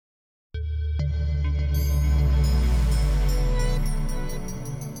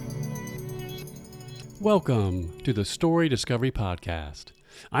Welcome to the Story Discovery Podcast.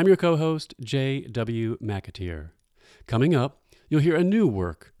 I'm your co-host, J.W. McAteer. Coming up, you'll hear a new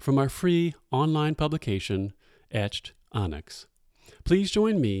work from our free online publication, Etched Onyx. Please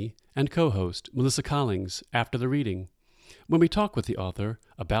join me and co-host Melissa Collings after the reading, when we talk with the author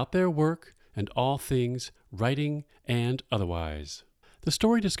about their work and all things writing and otherwise. The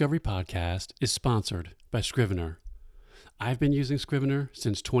Story Discovery Podcast is sponsored by Scrivener. I've been using Scrivener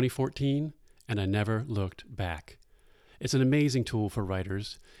since 2014, and I never looked back. It's an amazing tool for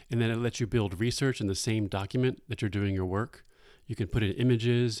writers in that it lets you build research in the same document that you're doing your work. You can put in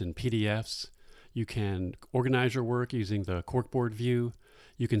images and PDFs. You can organize your work using the corkboard view.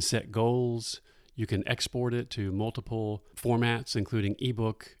 You can set goals. You can export it to multiple formats, including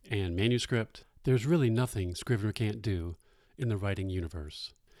ebook and manuscript. There's really nothing Scrivener can't do in the writing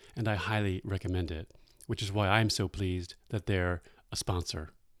universe, and I highly recommend it, which is why I'm so pleased that they're a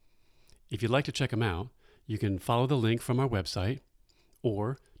sponsor. If you'd like to check them out, you can follow the link from our website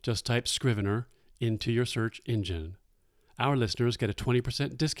or just type Scrivener into your search engine. Our listeners get a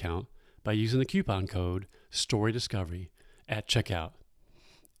 20% discount by using the coupon code STORYDiscovery at checkout.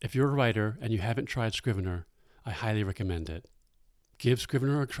 If you're a writer and you haven't tried Scrivener, I highly recommend it. Give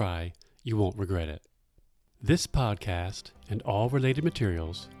Scrivener a try. You won't regret it. This podcast and all related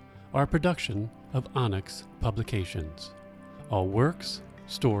materials are a production of Onyx Publications. All works,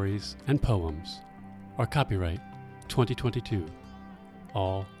 stories, and poems are copyright 2022.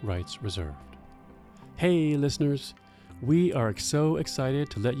 All rights reserved. Hey listeners, we are so excited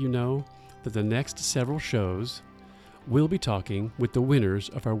to let you know that the next several shows we'll be talking with the winners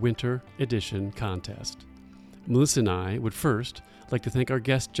of our winter edition contest. Melissa and I would first like to thank our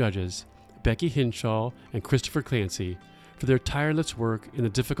guest judges, Becky Hinshaw and Christopher Clancy, for their tireless work in the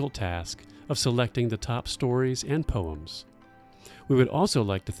difficult task of selecting the top stories and poems. We would also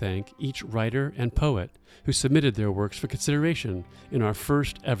like to thank each writer and poet who submitted their works for consideration in our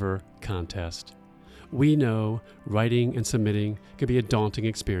first ever contest. We know writing and submitting can be a daunting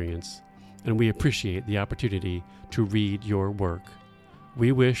experience, and we appreciate the opportunity to read your work.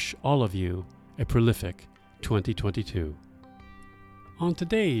 We wish all of you a prolific 2022. On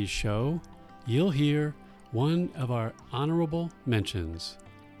today's show, you'll hear one of our honorable mentions,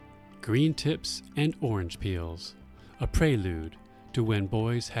 Green Tips and Orange Peels, a prelude to When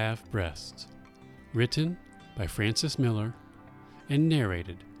Boys Have Breasts, written by Frances Miller and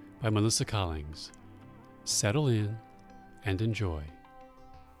narrated by Melissa Collings. Settle in and enjoy.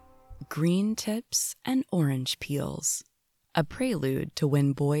 Green Tips and Orange Peels, a prelude to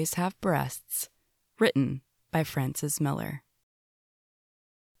When Boys Have Breasts, written by Frances Miller.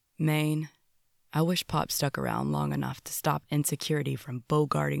 Maine, I wish Pop stuck around long enough to stop insecurity from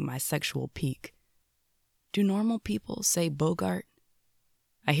bogarting my sexual peak. Do normal people say bogart?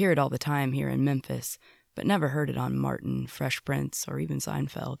 I hear it all the time here in Memphis, but never heard it on Martin, Fresh Prince, or even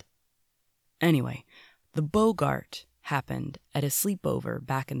Seinfeld. Anyway, the bogart happened at a sleepover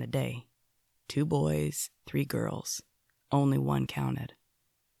back in the day. 2 boys, 3 girls. Only one counted.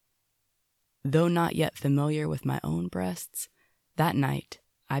 Though not yet familiar with my own breasts, that night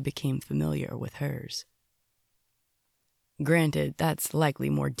I became familiar with hers. Granted, that's likely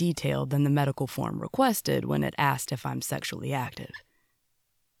more detailed than the medical form requested when it asked if I'm sexually active.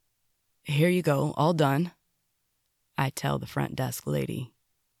 Here you go, all done, I tell the front desk lady.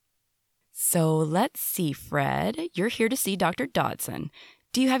 So let's see, Fred. You're here to see Dr. Dodson.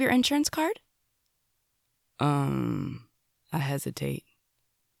 Do you have your insurance card? I hesitate.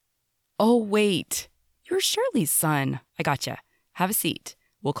 Oh, wait. You're Shirley's son. I gotcha. Have a seat.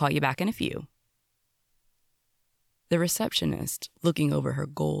 We'll call you back in a few. The receptionist, looking over her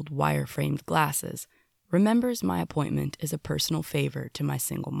gold wire-framed glasses, remembers my appointment is a personal favor to my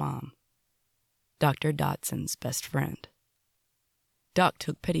single mom, Dr. Dodson's best friend. Doc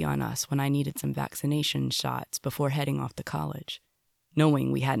took pity on us when I needed some vaccination shots before heading off to college,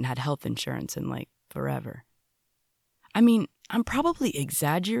 knowing we hadn't had health insurance in, forever. I mean, I'm probably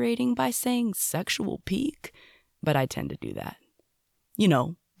exaggerating by saying sexual peak, but I tend to do that. You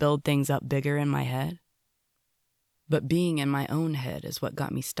know, build things up bigger in my head. But being in my own head is what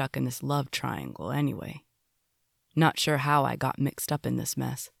got me stuck in this love triangle anyway. Not sure how I got mixed up in this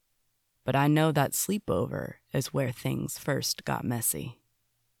mess, but I know that sleepover is where things first got messy.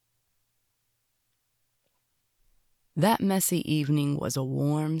 That messy evening was a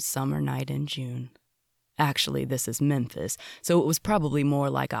warm summer night in June. Actually, this is Memphis, so it was probably more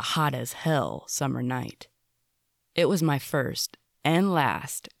like a hot-as-hell summer night. It was my first and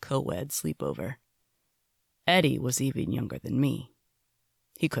last co-ed sleepover. Eddie was even younger than me.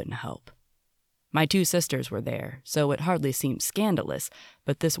 He couldn't help. My 2 sisters were there, so it hardly seemed scandalous,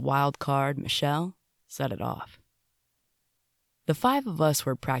 but this wild card, Michelle, set it off. The 5 of us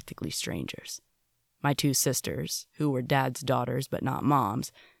were practically strangers. My 2 sisters, who were Dad's daughters but not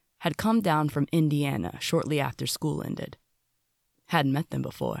Mom's, had come down from Indiana shortly after school ended. Hadn't met them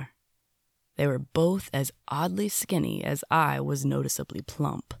before. They were both as oddly skinny as I was noticeably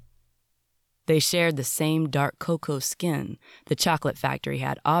plump. They shared the same dark cocoa skin the chocolate factory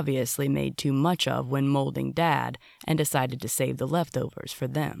had obviously made too much of when molding Dad and decided to save the leftovers for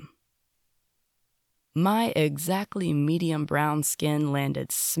them. My exactly medium brown skin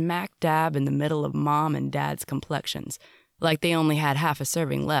landed smack dab in the middle of Mom and Dad's complexions, like they only had half a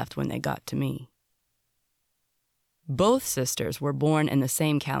serving left when they got to me. Both sisters were born in the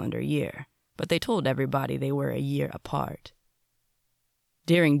same calendar year, but they told everybody they were a year apart.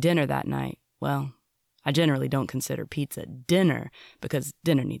 During dinner that night, well, I generally don't consider pizza dinner because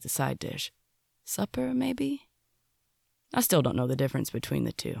dinner needs a side dish. Supper, maybe? I still don't know the difference between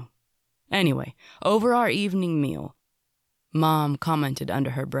the two. Anyway, over our evening meal, Mom commented under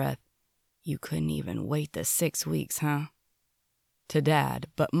her breath, "You couldn't even wait the 6 weeks, huh?" To Dad,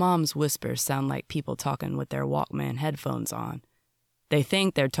 but Mom's whispers sound like people talking with their Walkman headphones on. They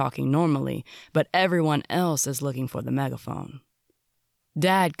think they're talking normally, but everyone else is looking for the megaphone.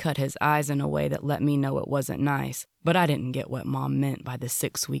 Dad cut his eyes in a way that let me know it wasn't nice, but I didn't get what Mom meant by the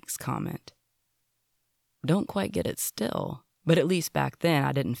 6 weeks comment. Don't quite get it still, but at least back then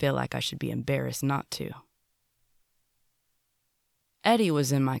I didn't feel like I should be embarrassed not to. Eddie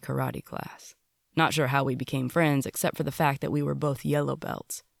was in my karate class. Not sure how we became friends, except for the fact that we were both yellow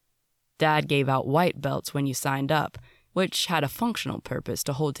belts. Dad gave out white belts when you signed up, which had a functional purpose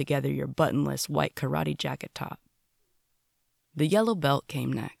to hold together your buttonless white karate jacket top. The yellow belt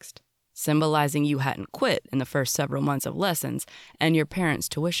came next, symbolizing you hadn't quit in the first several months of lessons and your parents'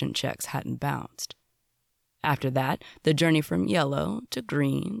 tuition checks hadn't bounced. After that, the journey from yellow to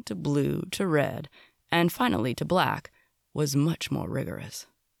green to blue to red, and finally to black, was much more rigorous.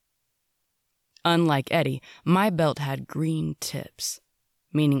 Unlike Eddie, my belt had green tips,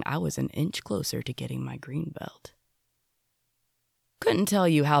 meaning I was an inch closer to getting my green belt. Couldn't tell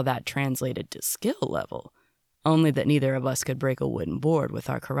you how that translated to skill level, only that neither of us could break a wooden board with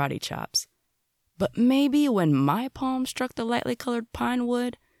our karate chops. But maybe when my palm struck the lightly colored pine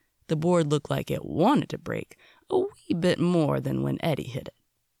wood, the board looked like it wanted to break a wee bit more than when Eddie hit it.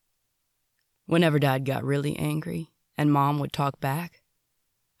 Whenever Dad got really angry and Mom would talk back,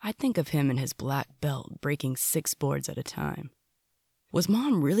 I'd think of him and his black belt breaking 6 boards at a time. Was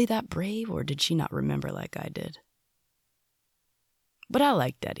Mom really that brave, or did she not remember like I did? But I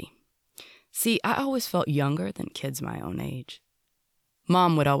liked Eddie. See, I always felt younger than kids my own age.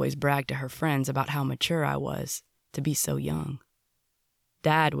 Mom would always brag to her friends about how mature I was to be so young.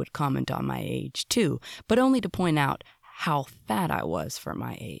 Dad would comment on my age, too, but only to point out how fat I was for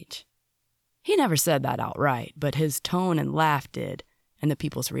my age. He never said that outright, but his tone and laugh did, and the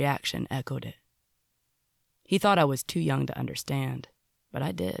people's reaction echoed it. He thought I was too young to understand, but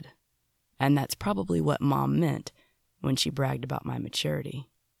I did. And that's probably what Mom meant when she bragged about my maturity.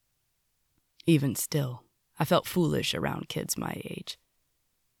 Even still, I felt foolish around kids my age.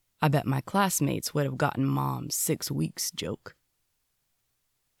 I bet my classmates would have gotten Mom's 6 weeks joke.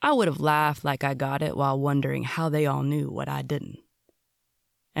 I would have laughed like I got it while wondering how they all knew what I didn't.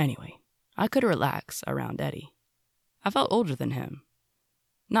 Anyway, I could relax around Eddie. I felt older than him.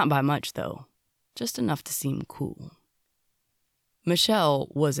 Not by much, though. Just enough to seem cool. Michelle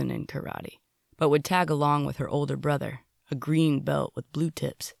wasn't in karate, but would tag along with her older brother, a green belt with blue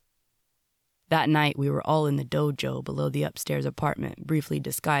tips. That night, we were all in the dojo below the upstairs apartment, briefly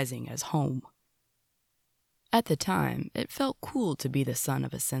disguising as home. At the time, it felt cool to be the son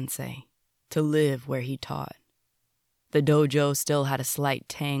of a sensei, to live where he taught. The dojo still had a slight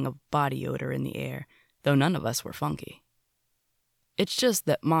tang of body odor in the air, though none of us were funky. It's just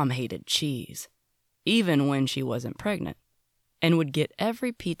that Mom hated cheese, even when she wasn't pregnant, and would get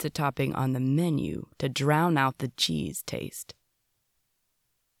every pizza topping on the menu to drown out the cheese taste.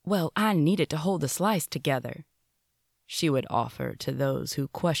 "Well, I need it to hold the slice together," she would offer to those who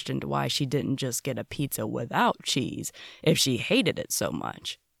questioned why she didn't just get a pizza without cheese if she hated it so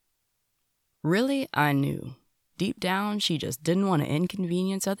much. Really, I knew. Deep down, she just didn't want to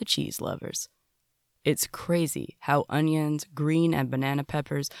inconvenience other cheese lovers. It's crazy how onions, green and banana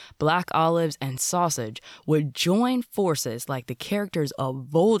peppers, black olives, and sausage would join forces like the characters of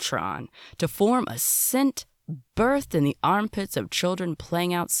Voltron to form a scent birthed in the armpits of children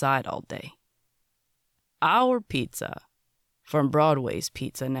playing outside all day. Our pizza, from Broadway's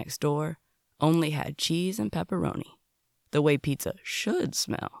Pizza next door, only had cheese and pepperoni, the way pizza should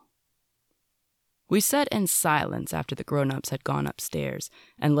smell. We sat in silence after the grown-ups had gone upstairs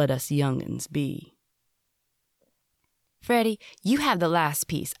and let us young'uns be. "Freddie, you have the last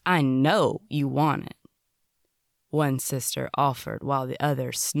piece. I know you want it," one sister offered while the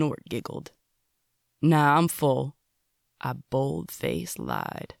other snort-giggled. "Nah, I'm full," I bold-faced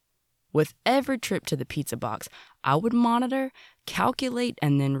lied. With every trip to the pizza box, I would monitor, calculate,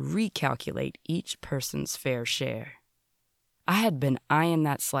 and then recalculate each person's fair share. I had been eyeing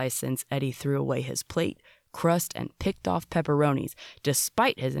that slice since Eddie threw away his plate, crust, and picked off pepperonis,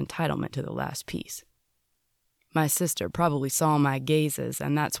 despite his entitlement to the last piece. My sister probably saw my gazes,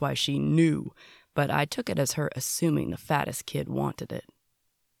 and that's why she knew, but I took it as her assuming the fattest kid wanted it.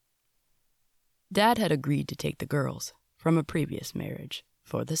 Dad had agreed to take the girls, from a previous marriage,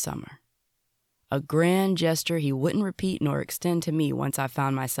 for the summer. A grand gesture he wouldn't repeat nor extend to me once I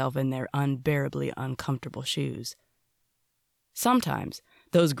found myself in their unbearably uncomfortable shoes. Sometimes,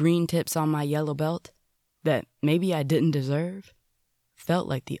 those green tips on my yellow belt, that maybe I didn't deserve, felt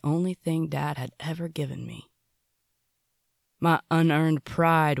like the only thing Dad had ever given me. My unearned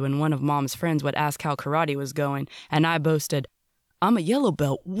pride when one of Mom's friends would ask how karate was going, and I boasted, "I'm a yellow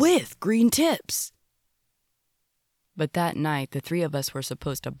belt with green tips." But that night, the three of us were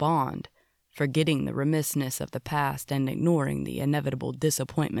supposed to bond, forgetting the remissness of the past and ignoring the inevitable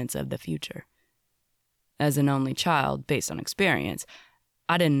disappointments of the future. As an only child, based on experience,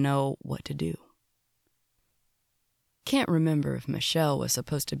 I didn't know what to do. Can't remember if Michelle was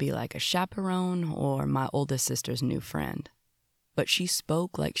supposed to be like a chaperone or my oldest sister's new friend, but she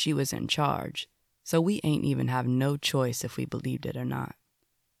spoke like she was in charge, so we ain't even have no choice if we believed it or not.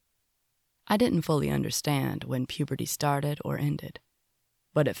 I didn't fully understand when puberty started or ended,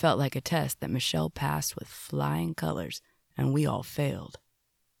 but it felt like a test that Michelle passed with flying colors and we all failed.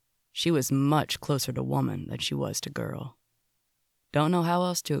 She was much closer to woman than she was to girl. Don't know how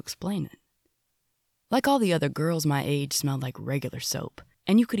else to explain it. Like all the other girls my age smelled like regular soap,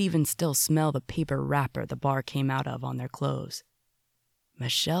 and you could even still smell the paper wrapper the bar came out of on their clothes.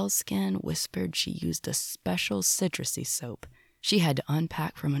 Michelle's skin whispered she used a special citrusy soap she had to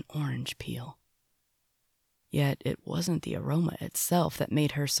unpack from an orange peel. Yet it wasn't the aroma itself that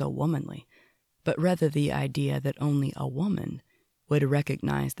made her so womanly, but rather the idea that only a woman would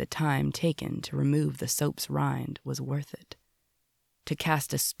recognize the time taken to remove the soap's rind was worth it, to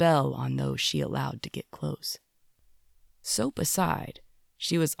cast a spell on those she allowed to get close. Soap aside,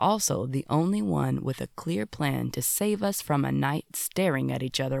 she was also the only one with a clear plan to save us from a night staring at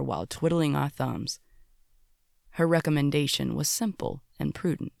each other while twiddling our thumbs. Her recommendation was simple and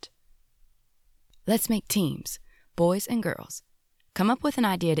prudent. "Let's make teams, boys and girls. Come up with an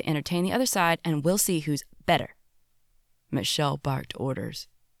idea to entertain the other side, and we'll see who's better." Michelle barked orders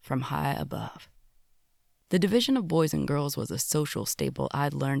from high above. The division of boys and girls was a social staple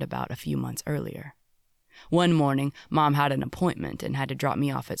I'd learned about a few months earlier. One morning, Mom had an appointment and had to drop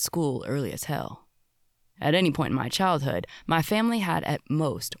me off at school early as hell. At any point in my childhood, my family had at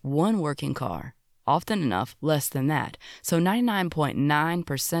most one working car, often enough less than that, so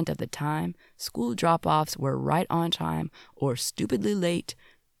 99.9% of the time, school drop-offs were right on time or stupidly late,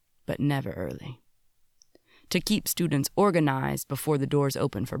 but never early. To keep students organized before the doors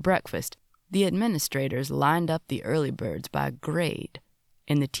opened for breakfast, the administrators lined up the early birds by grade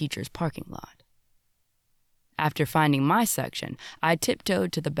in the teacher's parking lot. After finding my section, I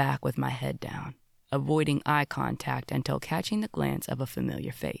tiptoed to the back with my head down, avoiding eye contact until catching the glance of a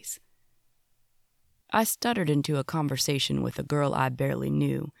familiar face. I stuttered into a conversation with a girl I barely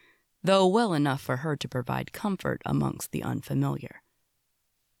knew, though well enough for her to provide comfort amongst the unfamiliar.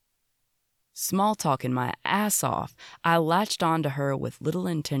 Small talking my ass off, I latched onto her with little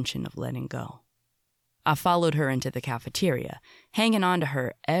intention of letting go. I followed her into the cafeteria, hanging on to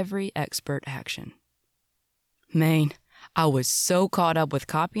her every expert action. Man, I was so caught up with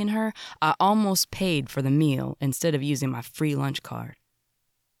copying her, I almost paid for the meal instead of using my free lunch card.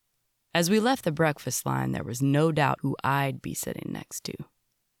 As we left the breakfast line, there was no doubt who I'd be sitting next to.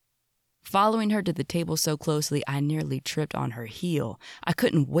 Following her to the table so closely, I nearly tripped on her heel. I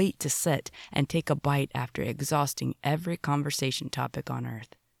couldn't wait to sit and take a bite after exhausting every conversation topic on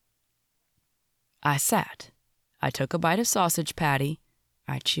earth. I sat. I took a bite of sausage patty.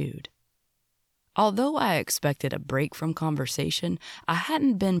 I chewed. Although I expected a break from conversation, I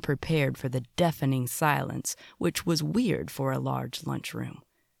hadn't been prepared for the deafening silence, which was weird for a large lunchroom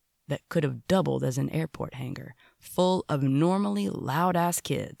that could have doubled as an airport hangar, full of normally loud-ass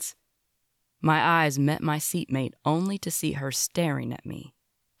kids. My eyes met my seatmate only to see her staring at me,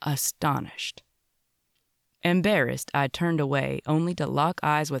 astonished. Embarrassed, I turned away only to lock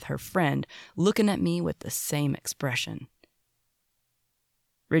eyes with her friend, looking at me with the same expression.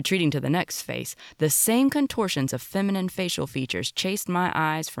 Retreating to the next face, the same contortions of feminine facial features chased my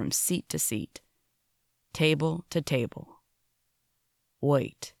eyes from seat to seat. table to table.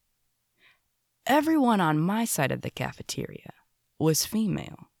 Wait. Everyone on my side of the cafeteria was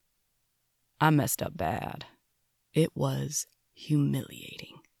female. I messed up bad. It was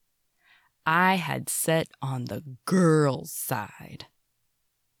humiliating. I had sat on the girls' side.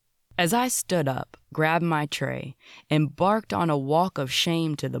 As I stood up, grabbed my tray, embarked on a walk of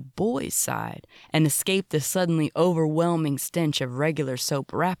shame to the boys' side, and escaped the suddenly overwhelming stench of regular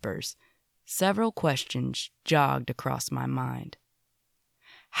soap wrappers, several questions jogged across my mind.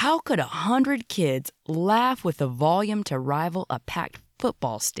 How could 100 kids laugh with a volume to rival a packed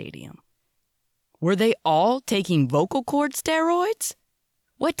football stadium? Were they all taking vocal cord steroids?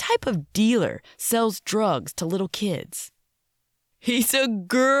 What type of dealer sells drugs to little kids? He's a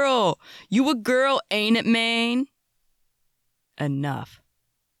girl. You a girl, ain't it, man? Enough.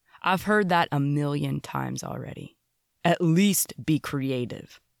 I've heard that 1,000,000 times already. At least be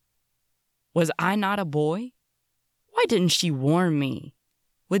creative. Was I not a boy? Why didn't she warn me?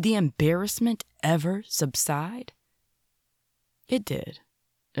 Would the embarrassment ever subside? It did,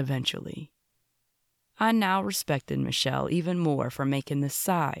 eventually. I now respected Michelle even more for making the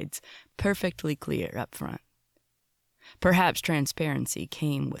sides perfectly clear up front. Perhaps transparency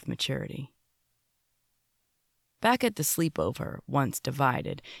came with maturity. Back at the sleepover, once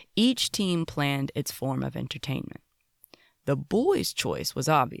divided, each team planned its form of entertainment. The boys' choice was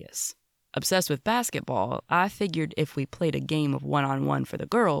obvious. Obsessed with basketball, I figured if we played a game of one-on-one for the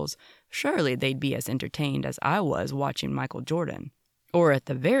girls, surely they'd be as entertained as I was watching Michael Jordan, or at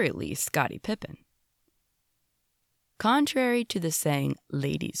the very least, Scottie Pippen. Contrary to the saying,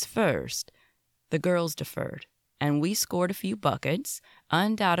 ladies first, the girls deferred, and we scored a few buckets,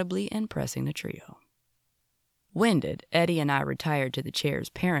 undoubtedly impressing the trio. Winded, Eddie and I retired to the chairs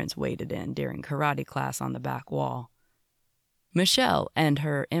parents waited in during karate class on the back wall. Michelle and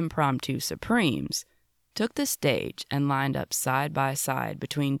her impromptu Supremes took the stage and lined up side by side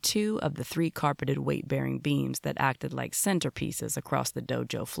between two of the 3 carpeted weight-bearing beams that acted like centerpieces across the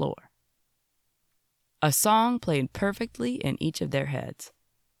dojo floor. A song played perfectly in each of their heads.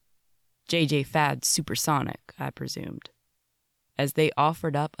 J.J. Fad's Supersonic, I presumed, as they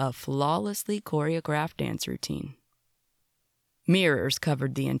offered up a flawlessly choreographed dance routine. Mirrors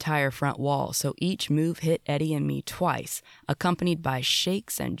covered the entire front wall, so each move hit Eddie and me twice, accompanied by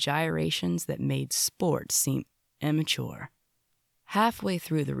shakes and gyrations that made sports seem immature. Halfway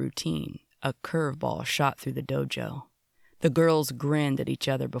through the routine, a curveball shot through the dojo. The girls grinned at each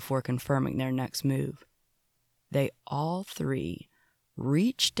other before confirming their next move. They all 3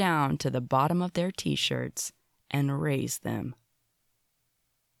 reached down to the bottom of their t-shirts and raised them.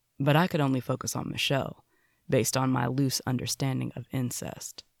 But I could only focus on Michelle, based on my loose understanding of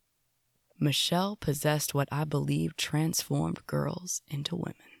incest. Michelle possessed what I believe transformed girls into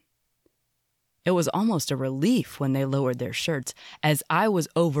women. It was almost a relief when they lowered their shirts, as I was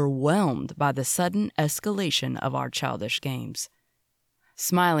overwhelmed by the sudden escalation of our childish games.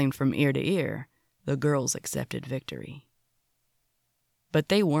 Smiling from ear to ear, the girls accepted victory. But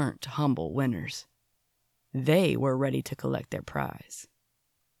they weren't humble winners. They were ready to collect their prize.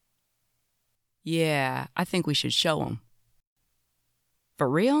 Yeah, I think we should show 'em. For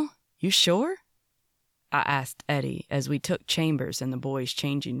real? You sure? I asked Eddie as we took chambers in the boys'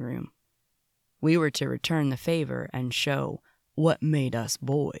 changing room. We were to return the favor and show what made us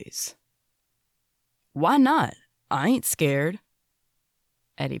boys. Why not? I ain't scared,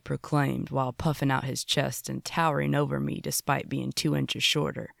 Eddie proclaimed while puffing out his chest and towering over me despite being 2 inches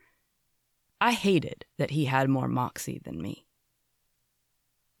shorter. I hated that he had more moxie than me.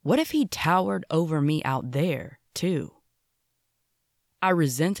 What if he towered over me out there, too? I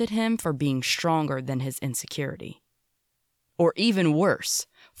resented him for being stronger than his insecurity. Or even worse,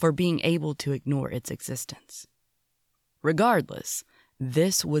 for being able to ignore its existence. Regardless,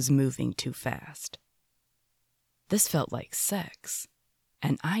 this was moving too fast. This felt like sex,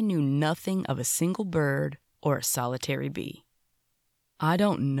 and I knew nothing of a single bird or a solitary bee. I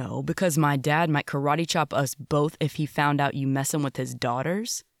don't know, because my dad might karate chop us both if he found out you messing with his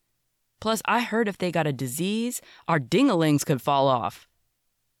daughters. Plus, I heard if they got a disease, our ding-a-lings could fall off.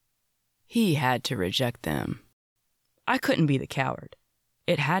 He had to reject them. I couldn't be the coward.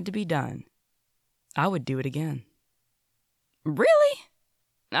 It had to be done. I would do it again. Really?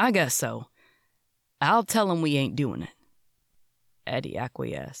 I guess so. I'll tell him we ain't doing it. Eddie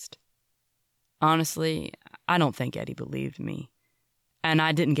acquiesced. Honestly, I don't think Eddie believed me. And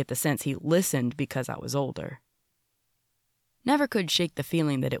I didn't get the sense he listened because I was older. Never could shake the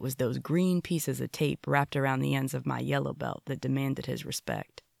feeling that it was those green pieces of tape wrapped around the ends of my yellow belt that demanded his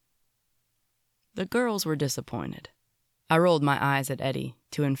respect. The girls were disappointed. I rolled my eyes at Eddie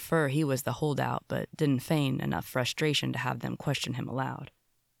to infer he was the holdout, but didn't feign enough frustration to have them question him aloud.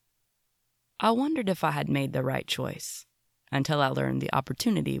 I wondered if I had made the right choice, until I learned the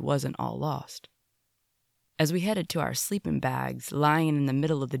opportunity wasn't all lost. As we headed to our sleeping bags lying in the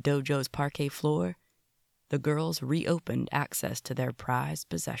middle of the dojo's parquet floor, the girls reopened access to their prized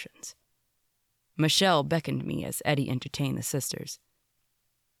possessions. Michelle beckoned me as Eddie entertained the sisters.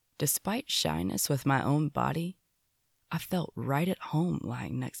 Despite shyness with my own body, I felt right at home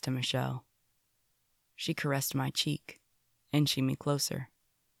lying next to Michelle. She caressed my cheek, inching me closer,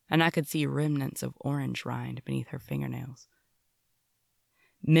 and I could see remnants of orange rind beneath her fingernails.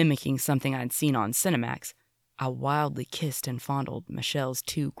 Mimicking something I'd seen on Cinemax, I wildly kissed and fondled Michelle's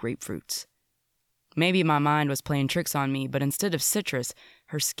 2 grapefruits. Maybe my mind was playing tricks on me, but instead of citrus,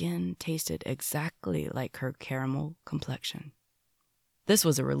 her skin tasted exactly like her caramel complexion. This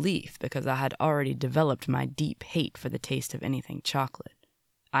was a relief because I had already developed my deep hate for the taste of anything chocolate.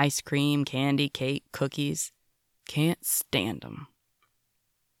 Ice cream, candy, cake, cookies. Can't stand 'em.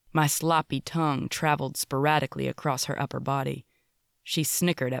 My sloppy tongue traveled sporadically across her upper body. She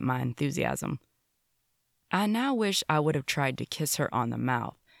snickered at my enthusiasm. I now wish I would have tried to kiss her on the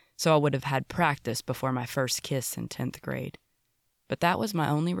mouth, so I would have had practice before my first kiss in 10th grade. But that was my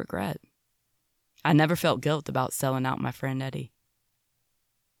only regret. I never felt guilt about selling out my friend Eddie.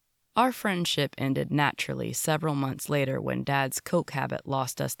 Our friendship ended naturally several months later when Dad's coke habit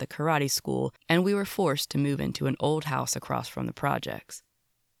lost us the karate school and we were forced to move into an old house across from the projects.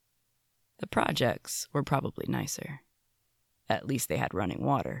 The projects were probably nicer. At least they had running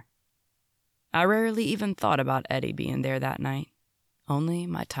water. I rarely even thought about Eddie being there that night, only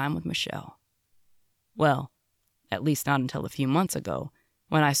my time with Michelle. Well, at least not until a few months ago,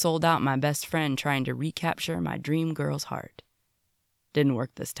 when I sold out my best friend trying to recapture my dream girl's heart. Didn't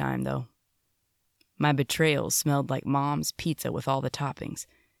work this time, though. My betrayal smelled like Mom's pizza with all the toppings,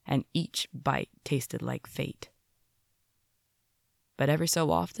 and each bite tasted like fate. But every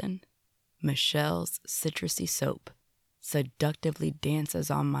so often, Michelle's citrusy soap seductively dances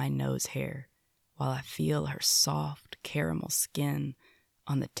on my nose hair while I feel her soft caramel skin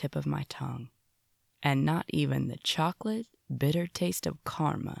on the tip of my tongue. And not even the chocolate, bitter taste of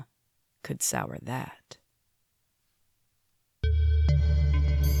karma could sour that.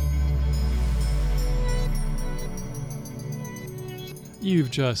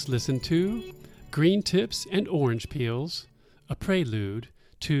 You've just listened to Green Tips and Orange Peels, a prelude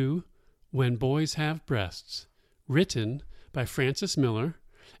to When Boys Have Breasts, written by Frances Miller.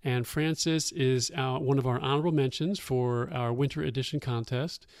 And Frances is one of our honorable mentions for our winter edition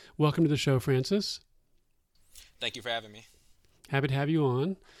contest. Welcome to the show, Frances. Thank you for having me. Happy to have you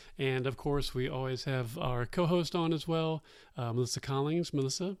on. And of course, we always have our co-host on as well, Melissa Collins.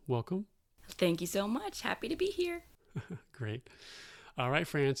 Melissa, welcome. Thank you so much. Happy to be here. Great. All right,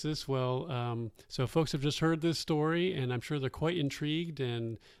 Frances. Well, so folks have just heard this story, and I'm sure they're quite intrigued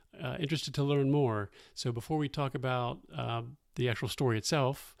and interested to learn more. So before we talk about the actual story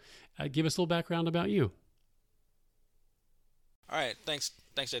itself, give us a little background about you. All right. Thanks,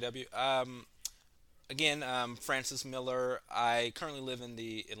 JW. Again, Frances Miller. I currently live in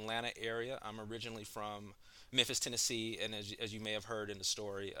the Atlanta area. I'm originally from Memphis, Tennessee, and as you may have heard in the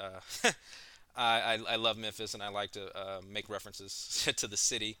story, I love Memphis, and I like to make references to the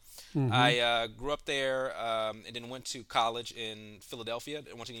city. Mm-hmm. I grew up there and then went to college in Philadelphia.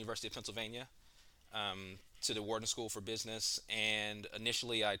 I went to the University of Pennsylvania to the Wharton School for Business. And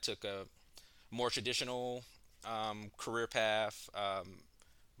initially, I took a more traditional career path,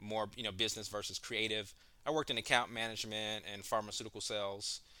 more business versus creative. I worked in account management and pharmaceutical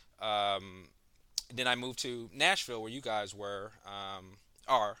sales. Then I moved to Nashville, where you guys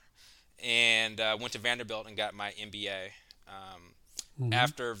are. And went to Vanderbilt and got my MBA.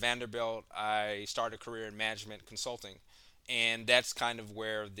 After Vanderbilt, I started a career in management consulting, and that's kind of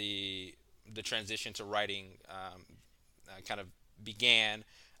where the transition to writing kind of began.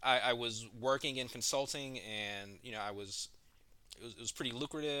 I was working in consulting, and it was pretty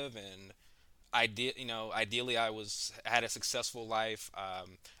lucrative, and ideally I had a successful life.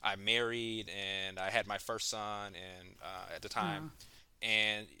 I married, and I had my first son, and at the time,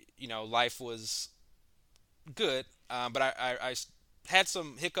 and life was good, but I had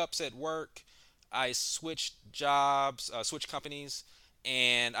some hiccups at work. I switched jobs, switched companies,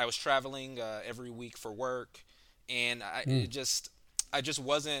 and I was traveling every week for work, and I just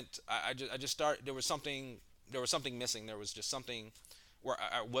wasn't. I just started. There was something missing. There was just something where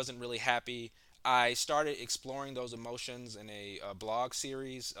I wasn't really happy. I started exploring those emotions in a blog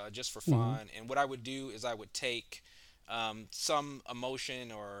series just for fun, and what I would do is I would take some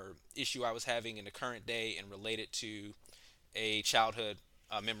emotion or issue I was having in the current day and relate it to a childhood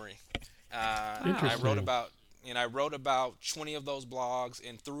memory. And I wrote Interesting. about and I wrote about 20 of those blogs.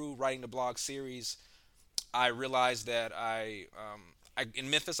 And through writing the blog series, I realized that in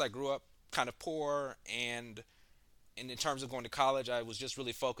Memphis I grew up kind of poor, and in terms of going to college, I was just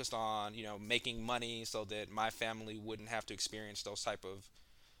really focused on making money so that my family wouldn't have to experience those type of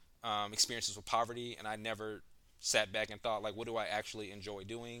experiences with poverty. And I never sat back and thought, like, what do I actually enjoy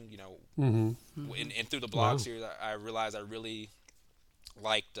doing? Mm-hmm. And through the blog Wow. series, I realized I really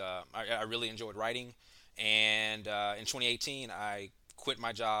I really enjoyed writing. And in 2018, I quit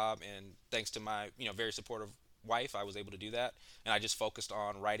my job, and thanks to my very supportive wife, I was able to do that. And I just focused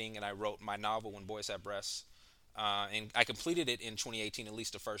on writing, and I wrote my novel When Boys Have Breasts, and I completed it in 2018, at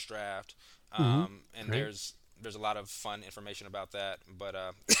least the first draft. Mm-hmm. And Great. there's a lot of fun information about that, but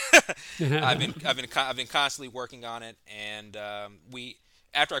Yeah. I've been constantly working on it. And we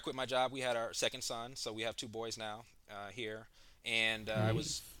after I quit my job, we had our second son, so we have two boys now here. And I Great.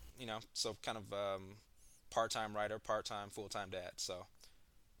 was so kind of part-time writer, part-time, full-time dad. So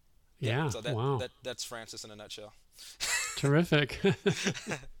yeah, Yeah. so Wow. that's Francis in a nutshell. Terrific.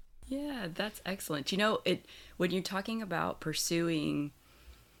 Yeah, that's excellent. When you're talking about pursuing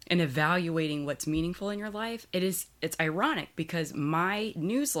and evaluating what's meaningful in your life, it's ironic because my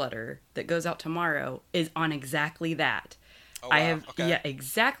newsletter that goes out tomorrow is on exactly that. Oh I wow, have okay. Yeah,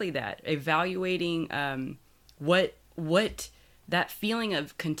 exactly that. Evaluating what that feeling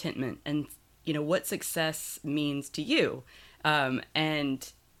of contentment and what success means to you.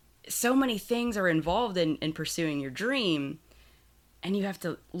 And so many things are involved in pursuing your dream, and you have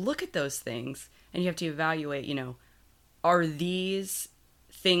to look at those things and you have to evaluate, are these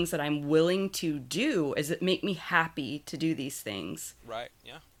things that I'm willing to do? Does it make me happy to do these things Right,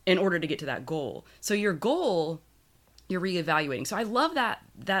 yeah. in order to get to that goal? So your goal, you're reevaluating. So I love that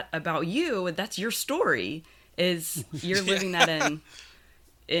about you. That's your story. Is you're Yeah. living that in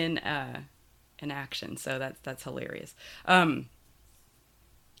in action. So that's hilarious.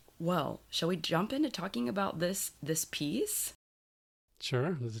 Well, shall we jump into talking about this piece?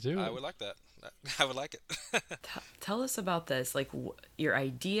 Sure. Let's do I it. would like that. I would like it. Tell us about this, like your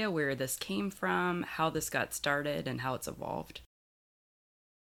idea, where this came from, how this got started, and how it's evolved.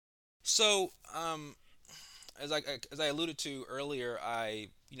 So, as I alluded to earlier, I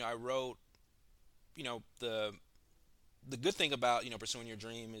wrote, the good thing about pursuing your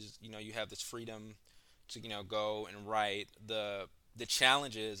dream is you have this freedom to go and write. The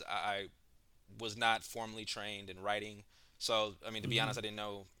challenge is I was not formally trained in writing, so I mean, to be honest, I didn't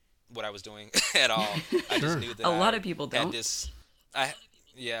know what I was doing at all. I just Sure. knew that A lot I of people had don't. this. I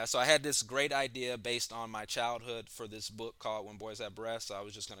Yeah, so I had this great idea based on my childhood for this book called When Boys Have Breasts. So I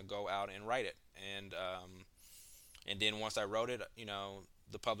was just gonna go out and write it, and then once I wrote it,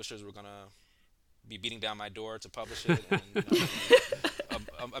 the publishers were gonna be beating down my door to publish it, and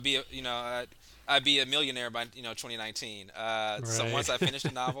I'd be I'd be a millionaire by 2019. So Right. once I finished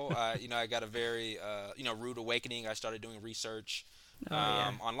the novel, I got a very rude awakening. I started doing research Oh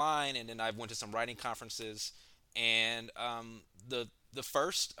yeah. online, and then I went to some writing conferences. And the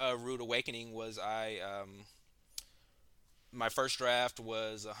first rude awakening was my first draft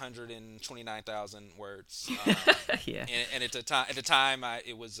was 129,000 words, Yeah. and at the time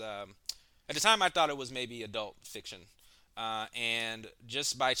I thought it was maybe adult fiction, and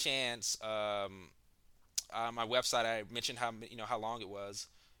just by chance, on my website I mentioned how long it was,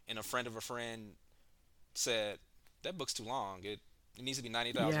 and a friend of a friend said that book's too long. It needs to be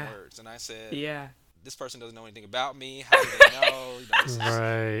 90,000 Yeah. words, and I said, Yeah. this person doesn't know anything about me. How do they know?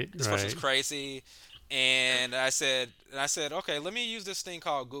 Right. This person's Right. crazy. And I said, okay, let me use this thing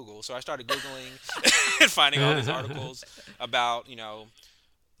called Google. So I started Googling and finding all these articles about,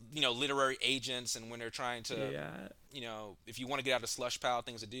 literary agents, and when they're trying to, Yeah. if you want to get out of slush pile,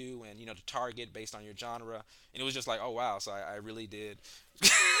 things to do, and, to target based on your genre. And it was just like, oh, wow. So I really did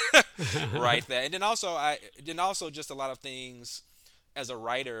write that. And then also just a lot of things as a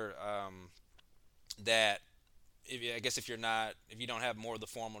writer, that I guess if you don't have more of the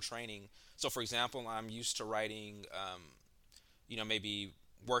formal training. So for example, I'm used to writing, maybe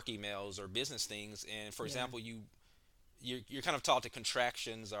work emails or business things, and for Yeah. example, you're kind of taught that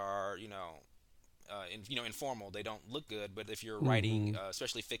contractions are, informal. They don't look good, but if you're writing, Mm-hmm.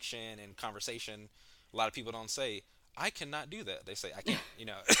 especially fiction and conversation, a lot of people don't say, I cannot do that. They say I can't,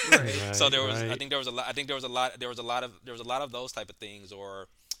 Right. So Right. there was, I Right. think there was a lot, I think there was a lot of those type of things. Or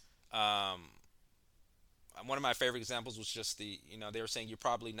um, one of my favorite examples was just they were saying you're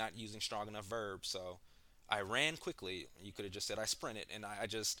probably not using strong enough verbs. So I ran quickly. You could have just said I sprinted, and I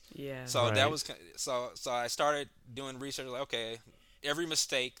just Yeah. so that Right. was so I started doing research. Like, okay, every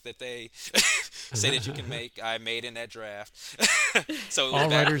mistake that they say that you can make, I made in that draft. So it was All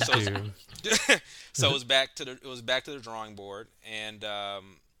back, writers so, do. so it was back to the drawing board, and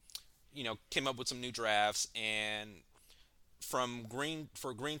came up with some new drafts. And for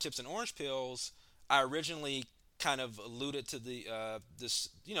green tips and orange pills, I originally kind of alluded to the this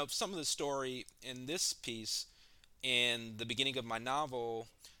some of the story in this piece in the beginning of my novel,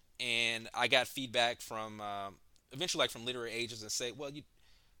 and I got feedback from eventually, like, from literary agents, and say, well, you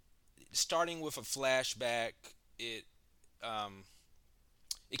starting with a flashback, it um,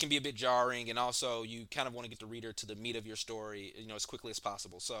 it can be a bit jarring, and also you kind of want to get the reader to the meat of your story, as quickly as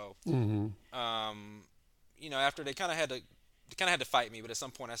possible. So, Hmm. um, after they kind of had to fight me, but at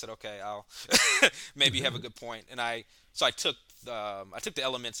some point I said, okay, I'll maybe you have a good point, and I took the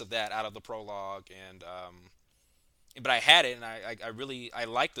elements of that out of the prologue, and but I had it, and I really I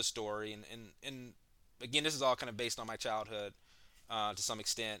liked the story, and again, this is all kind of based on my childhood to some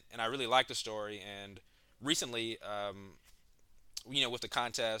extent, and I really liked the story. And recently, with the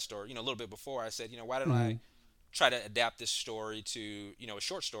contest, or a little bit before, I said, why don't Hmm. I try to adapt this story to a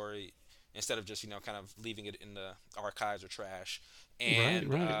short story, instead of just kind of leaving it in the archives or trash. Right, and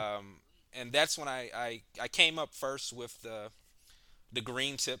right. and that's when I came up first with the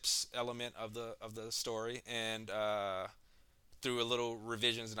green tips element of the story, and through a little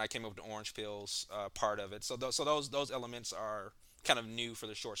revisions, and I came up with the orange pills part of it. So those elements are kind of new for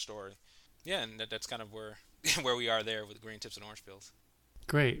the short story. Yeah, and that's kind of where where we are there with green tips and orange pills.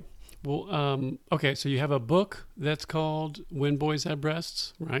 Great. Well, okay, so you have a book that's called When Boys Have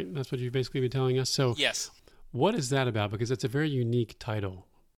Breasts, right? That's what you've basically been telling us. So, Yes. what is that about? Because it's a very unique title.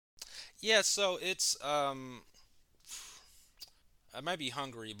 Yeah. So it's I might be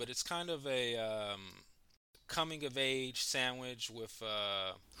hungry, but it's kind of a coming of age sandwich with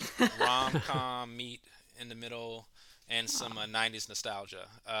rom com meat in the middle, and some Oh, '90s nostalgia.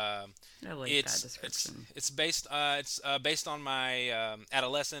 I like that It's description. based on my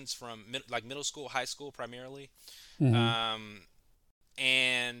adolescence, from like middle school, high school primarily, Hmm. um,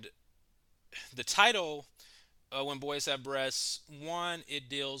 and the title, "When Boys Have Breasts," one, it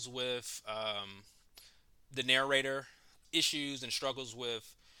deals with the narrator issues and struggles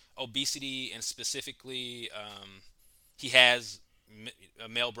with obesity, and specifically, he has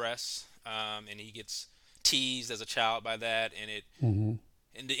male breasts, and he gets teased as a child by that, Hmm.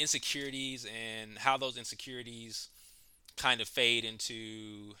 and the insecurities, and how those insecurities kind of fade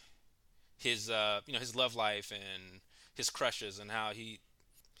into his his love life and his crushes, and how he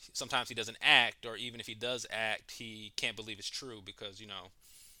sometimes he doesn't act, or even if he does act, he can't believe it's true, because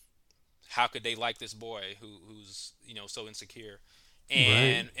how could they like this boy who's so insecure.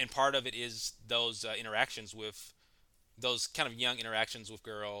 Right. And part of it is those interactions with those kind of young interactions with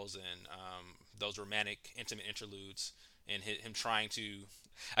girls, and those romantic intimate interludes, and him trying to,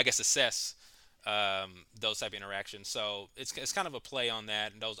 I guess, assess those type of interactions. So it's kind of a play on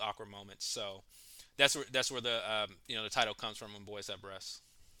that and those awkward moments. So that's where the the title comes from, When Boys Have Breasts.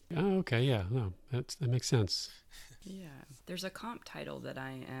 Oh, okay. Yeah. No, that makes sense. Yeah. There's a comp title that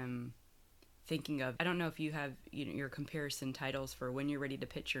I am thinking of. I don't know if you have your comparison titles for when you're ready to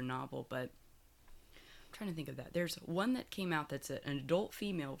pitch your novel, but I'm trying to think of that. There's one that came out that's an adult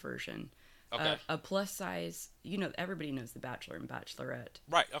female version, Okay. a plus size. Everybody knows The Bachelor and Bachelorette.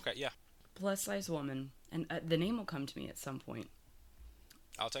 Right. Okay. Yeah. Plus size woman, and the name will come to me at some point.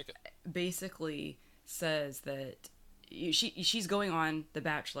 I'll take it. Basically says that she's going on The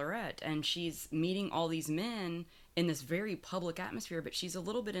Bachelorette, and she's meeting all these men in this very public atmosphere, but she's a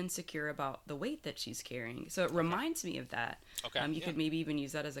little bit insecure about the weight that she's carrying. So it Okay. reminds me of that. Okay. You Yeah. could maybe even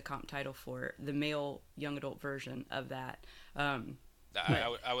use that as a comp title for the male young adult version of that. Um, but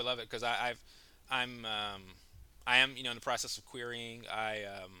I would love it, because I'm I am in the process of querying.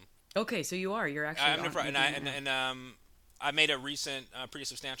 okay, so you're actually I'm in the on, pro- you're and doing it now. I made a recent pretty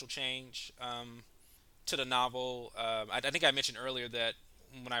substantial change to the novel. I think I mentioned earlier that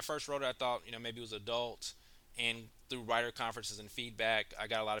when I first wrote it, I thought maybe it was adult, and through writer conferences and feedback, I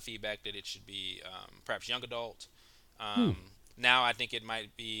got a lot of feedback that it should be perhaps young adult. Hmm. Um, Now I think it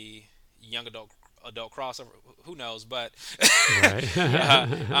might be young adult crossover. Who knows? But Right.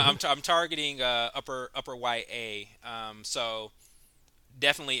 I'm targeting upper YA. So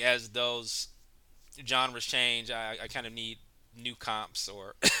definitely, as those genres change, I kind of need new comps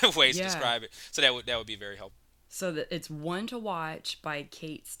or ways to Yeah. describe it. So that would be very helpful. So that it's One to Watch by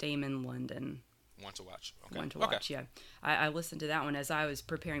Kate Stamen London. One to watch. Okay. One to Okay. watch, yeah. I listened to that one as I was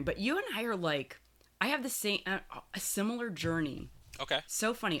preparing. But you and I are like, I have the same, a similar journey Okay.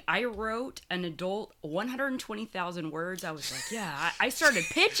 So funny. I wrote an adult 120,000 words. I was like, yeah, I started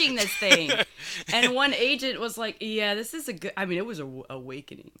pitching this thing. And one agent was like, yeah, this is a good, I mean, it was a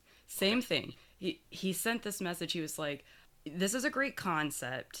awakening. Same thing. He sent this message. He was like, this is a great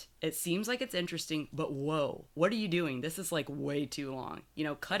concept. It seems like it's interesting, but whoa, what are you doing? This is like way too long. You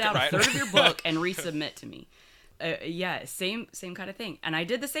know, cut out a third of your book and resubmit to me. Yeah, same kind of thing. And I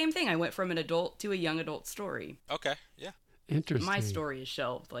did the same thing. I went from an adult to a young adult story. Okay. Yeah. Interesting. My story is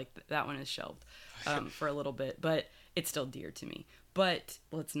shelved. Like that one is shelved for a little bit, but it's still dear to me. But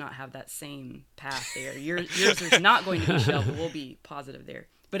let's not have that same path there. Yours is not going to be shelved. We'll be positive there.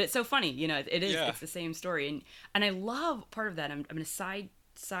 But it's so funny, you know. It is. Yeah. It's the same story, and I love part of that. I'm going to side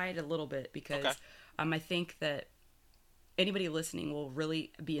a little bit because I think that anybody listening will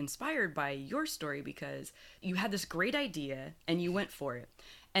really be inspired by your story because you had this great idea and you went for it.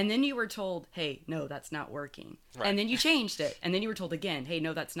 And then you were told, hey, no, that's not working. Right. And then you changed it. And then you were told again, hey,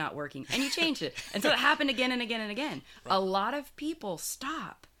 no, that's not working. And you changed it. And so it happened again and again and again. Right. A lot of people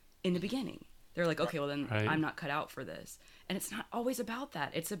stop in the beginning. They're like, okay, well, then I'm not cut out for this. And it's not always about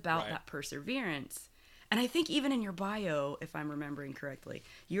that. It's about that perseverance. And I think even in your bio, if I'm remembering correctly,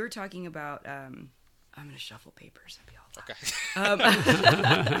 you were talking about, I'm going to shuffle papers and be all loud.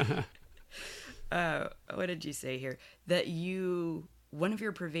 Okay. What did you say here? That one of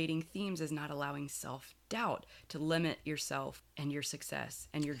your pervading themes is not allowing self-doubt to limit yourself and your success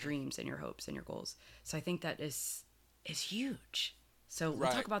and your dreams and your hopes and your goals. So I think that is huge. So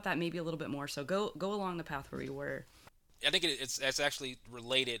we'll talk about that maybe a little bit more. So go along the path where you were. I think it's actually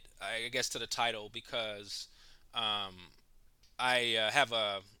related, I guess, to the title because I have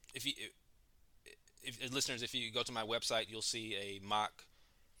if listeners, if you go to my website, you'll see a mock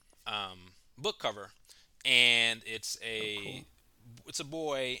book cover, and it's a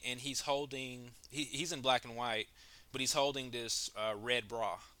boy, and he's holding he's in black and white, but he's holding this red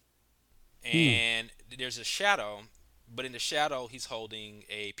bra, and there's a shadow, but in the shadow he's holding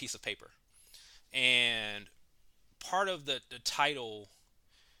a piece of paper, and part of the title,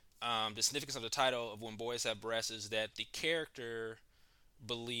 the significance of the title of When Boys Have Breasts is that the character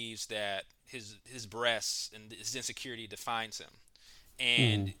believes that his breasts and his insecurity defines him,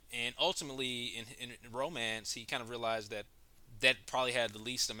 and ultimately in romance he kind of realized that probably had the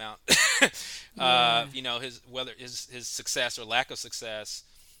least amount you know, his success or lack of success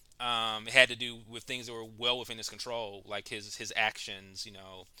had to do with things that were well within his control, like his actions, you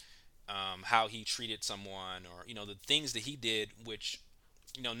know, how he treated someone, or you know, the things that he did, which,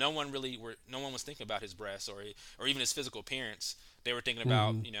 you know, no one was thinking about his breasts or even his physical appearance. They were thinking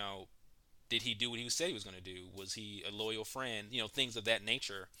about, you know, did he do what he said he was going to do? Was he a loyal friend? You know, things of that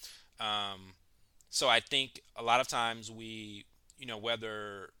nature. So I think a lot of times we, you know,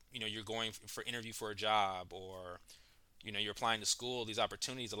 whether, you know, you're going for interview for a job, or, you know, you're applying to school, these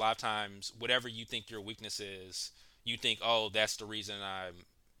opportunities, a lot of times, whatever you think your weakness is, you think, oh, that's the reason I'm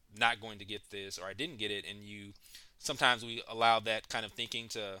not going to get this, or I didn't get it. And sometimes we allow that kind of thinking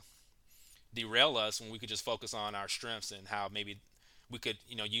to derail us when we could just focus on our strengths and how maybe we could,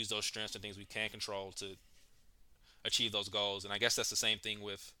 you know, use those strengths and things we can control to achieve those goals. And I guess that's the same thing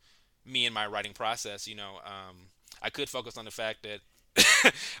with me and my writing process. You know, I could focus on the fact that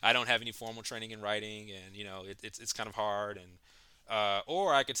I don't have any formal training in writing, and, you know, it's kind of hard. And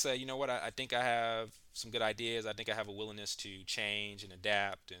or I could say, you know what, I think I have some good ideas. I think I have a willingness to change and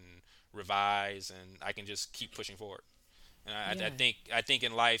adapt and revise, and I can just keep pushing forward. And I think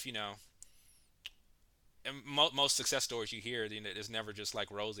in life, you know, and most success stories you hear, you know, it's never just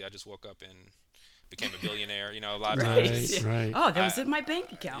like rosy. I just woke up and became a billionaire. You know, a lot of times. Right. Oh, that was in my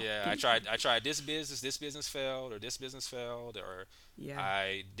bank account. Yeah, I tried this business failed, or this business failed, or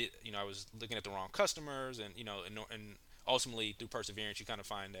I did. You know, I was looking at the wrong customers, and, you know, and ultimately through perseverance, you kind of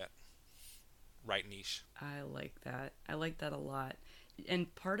find that right niche. I like that a lot.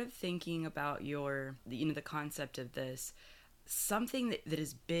 And part of thinking about the concept of this, something that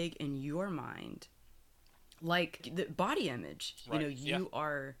is big in your mind, like the body image, right. You know, you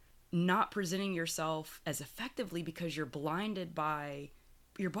are not presenting yourself as effectively because you're blinded by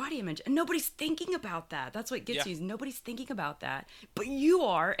your body image, and nobody's thinking about that. That's what gets you. Nobody's thinking about that, but you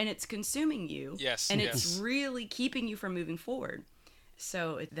are, and it's consuming you. Yes. And it's really keeping you from moving forward.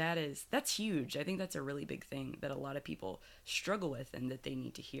 So that's huge. I think that's a really big thing that a lot of people struggle with and that they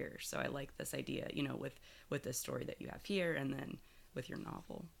need to hear. So I like this idea, you know, with this story that you have here, and then with your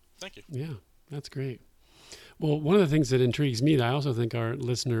novel. Thank you. Yeah, that's great. Well, one of the things that intrigues me that I also think our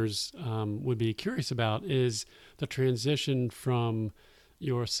listeners would be curious about is the transition from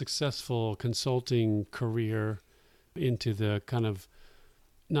your successful consulting career into the kind of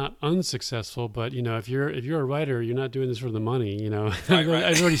not unsuccessful, but if you're a writer, you're not doing this for the money. Right,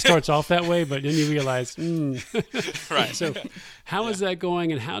 right. It already starts off that way, but then you realize, Right. So, how is that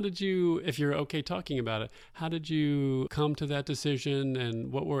going, and how did you, if you're okay talking about it, how did you come to that decision,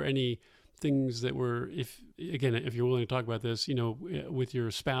 and what were any things that were, if you're willing to talk about this, with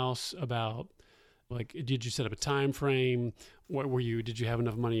your spouse about, like, did you set up a time frame? What were you? Did you have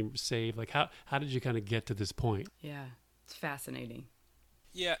enough money saved? Like, how did you kind of get to this point? Yeah, it's fascinating.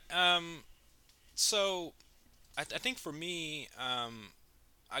 Yeah. So I think for me,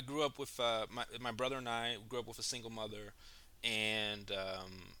 I grew up with my brother and I grew up with a single mother, and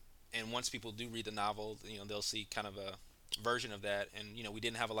once people do read the novel, they'll see kind of a version of that. And we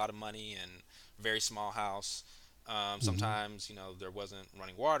didn't have a lot of money and very small house. Sometimes there wasn't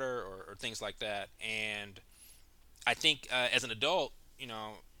running water or things like that. And I think as an adult,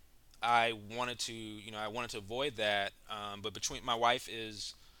 I wanted to avoid that. But between my wife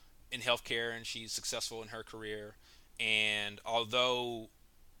is in healthcare and she's successful in her career, and although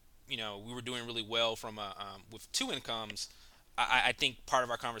we were doing really well from with two incomes, I think part of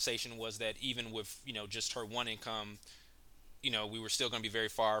our conversation was that even with just her one income, we were still going to be very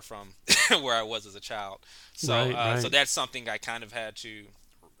far from where I was as a child. So Right. so that's something I kind of had to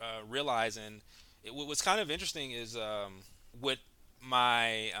realize. And what's kind of interesting is what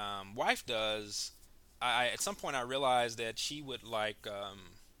my wife does. I at some point I realized that she would like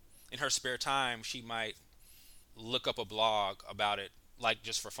in her spare time she might look up a blog about it, like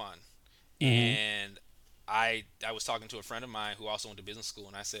just for fun. Mm-hmm. And I was talking to a friend of mine who also went to business school,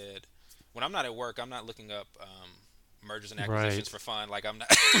 and I said, when I'm not at work, I'm not looking up mergers and acquisitions Right. for fun. Like I'm not.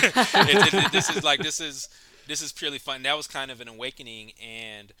 This is purely fun. That was kind of an awakening.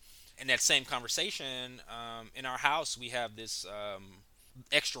 And in that same conversation, in our house we have this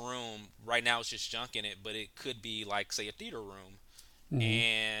extra room. Right now it's just junk in it, but it could be like, say, a theater room. Mm-hmm.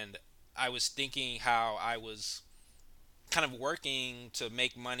 And I was thinking how I was kind of working to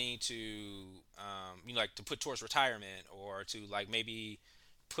make money to like to put towards retirement, or to like maybe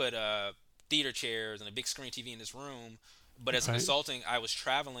put theater chairs and a big screen TV in this room. But as a Right. consulting, I was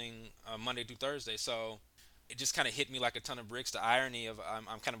traveling Monday through Thursday, so it just kind of hit me like a ton of bricks. The irony of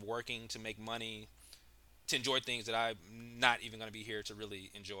I'm kind of working to make money to enjoy things that I'm not even going to be here to really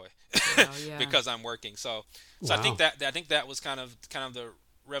enjoy Oh, yeah. because I'm working. So I think Wow. that was kind of the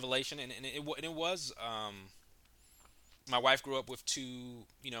revelation. And it was my wife grew up with two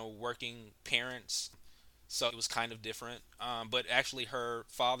working parents, so it was kind of different. But actually, her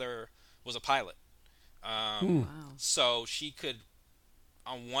father was a pilot, Hmm. Wow. so she could,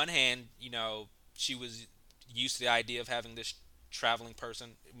 on one hand, she was used to the idea of having this traveling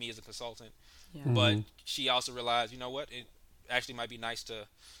person, me as a consultant. Yeah. But Mm-hmm. she also realized, it actually might be nice to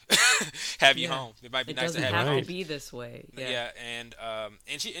have you Yeah. home. It might be It nice to doesn't have you have to home. Right. be this way. Yeah. Yeah,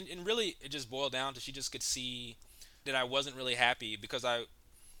 and really it just boiled down to, she just could see that I wasn't really happy because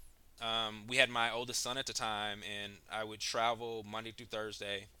we had my oldest son at the time, and I would travel Monday through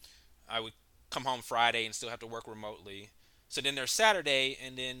Thursday. I would come home Friday and still have to work remotely. So then there's Saturday,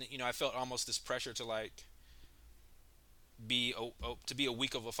 and then I felt almost this pressure to like to be a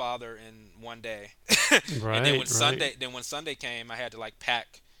week of a father in one day. And then Right. Right. when Sunday came, I had to like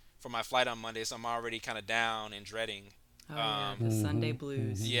pack for my flight on Monday, so I'm already kind of down and dreading. Oh, yeah. Um, The Sunday Mm-hmm.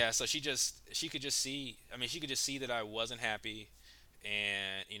 blues. Mm-hmm. yeah, so she could just see. I mean, she could just see that I wasn't happy,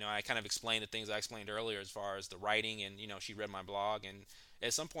 and I kind of explained the things I explained earlier as far as the writing, and she read my blog, and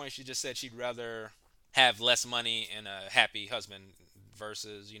at some point she just said she'd rather have less money and a happy husband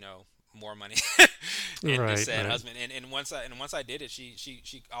versus more money and a Right. sad Right. husband. And once I did it,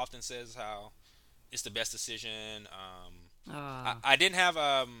 she often says how it's the best decision. Ah. I didn't have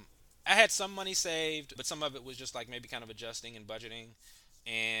I had some money saved, but some of it was just like maybe kind of adjusting and budgeting.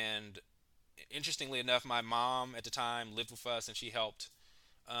 And interestingly enough, my mom at the time lived with us, and she helped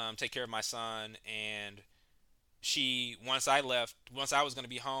take care of my son. And she once I was going to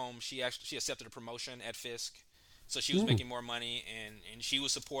be home, she accepted a promotion at Fisk, so she was Hmm. making more money, and she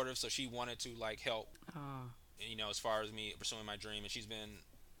was supportive, so she wanted to like help, Ah. as far as me pursuing my dream, and she's been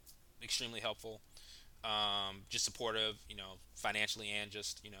extremely helpful, just supportive, financially and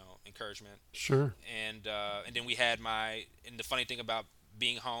just encouragement. Sure. And then we had and the funny thing about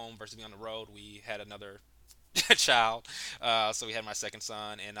being home versus being on the road, we had another child, so we had my second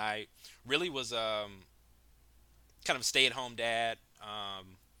son, and I really was kind of a stay-at-home dad,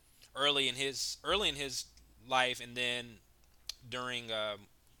 early in his life. And then during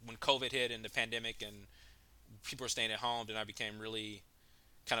when COVID hit and the pandemic and people were staying at home, then I became really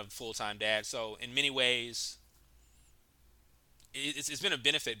kind of full-time dad. So in many ways, it's been a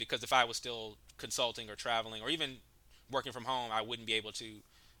benefit, because if I was still consulting or traveling or even working from home, I wouldn't be able to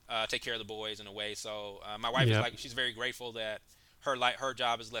take care of the boys in a way. So my wife is like, she's very grateful that her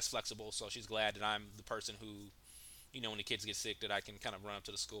job is less flexible. So she's glad that I'm the person who, when the kids get sick, that I can kind of run up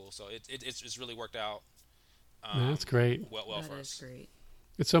to the school. So it's really worked out. That's great. Well for us. That is great.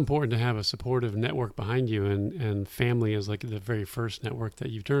 It's so important to have a supportive network behind you, and family is like the very first network that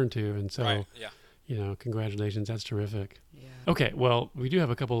you turn to. And so, right. Yeah. Congratulations. That's terrific. Yeah. Okay. Well, we do have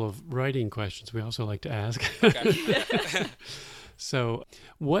a couple of writing questions we also like to ask. Okay. So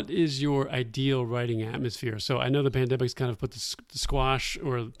what is your ideal writing atmosphere? So I know the pandemic's kind of put the squash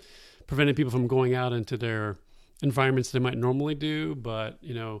or prevented people from going out into their environments they might normally do. But,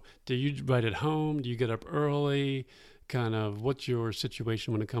 do you write at home? Do you get up early? Kind of what's your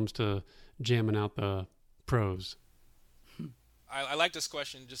situation when it comes to jamming out the prose? I like this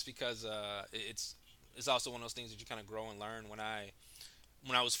question just because it's also one of those things that you kind of grow and learn. When I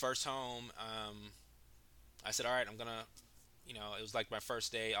was first home, I said, all right, I'm going to, it was like my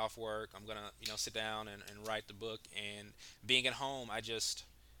first day off work. I'm going to, sit down and write the book. And being at home,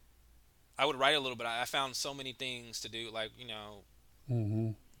 I would write a little bit. I found so many things to do, like,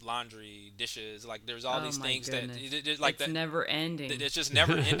 laundry, dishes. Like there's all these things goodness. that like it's never ending. It's just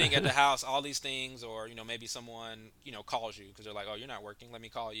never ending at the house. All these things, or maybe someone calls you because they're like, oh, you're not working. Let me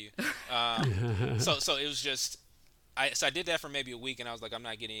call you. So it was just. I did that for maybe a week, and I was like, I'm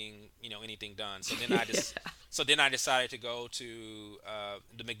not getting anything done. So then I decided to go to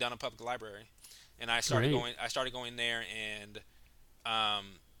the McDonough Public Library, and I started going there, and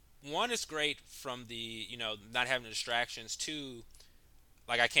one is great from the not having the distractions. Two,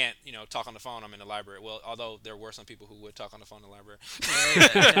 like I can't talk on the phone. I'm in the library. Well, although there were some people who would talk on the phone in the library.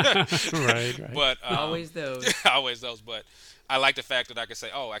 Right. But always those. Always those. But I like the fact that I could say,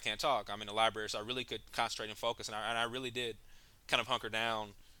 oh, I can't talk. I'm in the library, so I really could concentrate and focus, and I really did kind of hunker down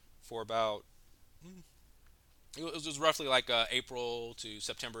for about. It was roughly like April to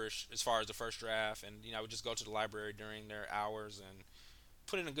September-ish as far as the first draft, and I would just go to the library during their hours and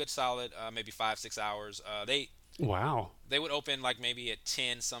put in a good solid maybe 5-6 hours. Wow. They would open like maybe at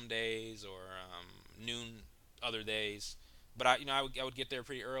 10 some days or noon other days, but I would get there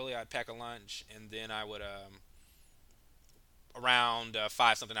pretty early. I'd pack a lunch, and then I would around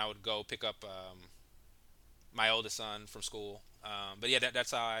 5 something I would go pick up my oldest son from school. But yeah,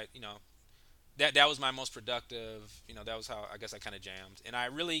 that's how I that was my most productive. That was how I guess I kind of jammed. And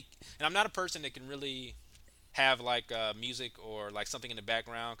I'm not a person that can really have like music or like something in the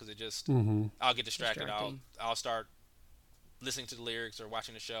background because it just I'll get distracted. I'll start listening to the lyrics or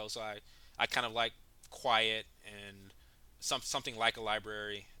watching the show. So I kind of like quiet and something like a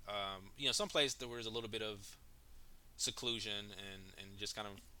library. Someplace that there's a little bit of seclusion and just kind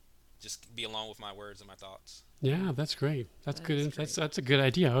of just be alone with my words and my thoughts. Yeah, that's great. That's good. That's a good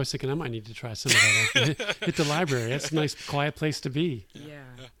idea. I was thinking I might need to try some of that. Hit the library. That's a nice, quiet place to be. Yeah,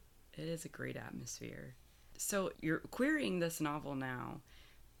 it is a great atmosphere. So you're querying this novel now,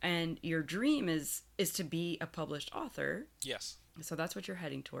 and your dream is to be a published author. Yes. So that's what you're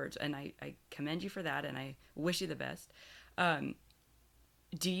heading towards, and I commend you for that, and I wish you the best.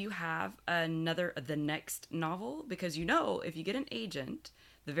 Do you have the next novel? Because if you get an agent,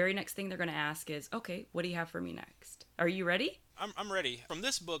 the very next thing they're going to ask is, okay, what do you have for me next? Are you ready? I'm ready. From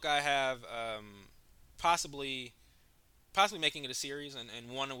this book, I have possibly making it a series, and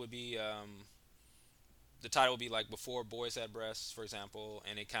one would be the title would be like Before Boys Had Breasts, for example,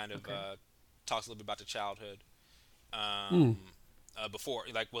 and it kind of talks a little bit about the childhood. Before,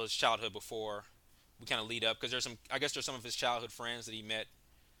 like, well, his childhood before we kind of lead up, because there's some of his childhood friends that he met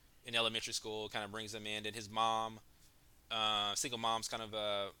in elementary school, kind of brings them in, and his mom, single mom's kind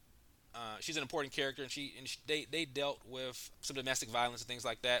of she's an important character, and they dealt with some domestic violence and things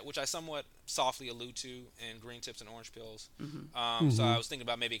like that, which I somewhat softly allude to in Green Tips and Orange Pills. So I was thinking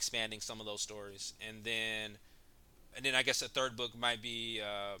about maybe expanding some of those stories, and then I guess a third book might be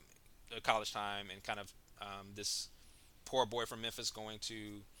college time and kind of this poor boy from Memphis going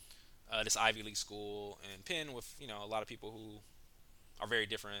to this Ivy League school in Penn with a lot of people who are very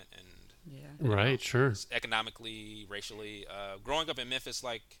different and sure, economically, racially. Growing up in Memphis,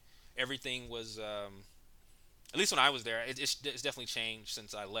 like everything was, at least when I was there, it's definitely changed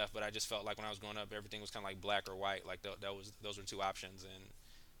since I left. But I just felt like when I was growing up, everything was kind of like black or white. Like those were two options.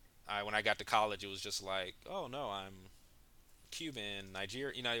 And when I got to college, it was just like, oh no, I'm Cuban,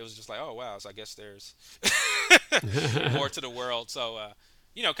 Nigeria. It was just like, oh wow. So I guess there's more to the world. So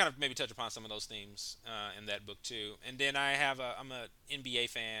kind of maybe touch upon some of those themes in that book too. And then I'm a NBA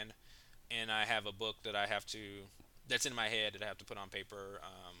fan, and I have a book that's in my head that I have to put on paper.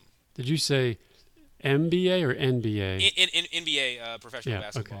 Did you say MBA or NBA? In NBA, professional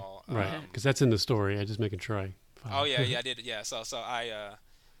basketball. Okay. Right, because that's in the story. I just making sure I. Oh yeah, I did. Yeah, so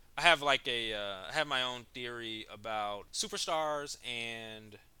I have like I have my own theory about superstars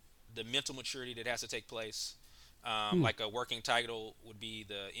and the mental maturity that has to take place. Hmm. Like a working title would be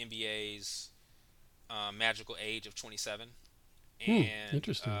the NBA's magical age of 27, Hmm. and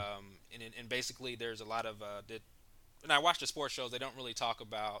Interesting. and basically there's a lot of that. When I watch the sports shows, they don't really talk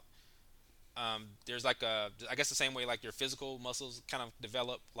about. There's like I guess the same way like your physical muscles kind of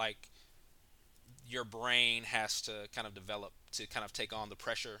develop, like your brain has to kind of develop to kind of take on the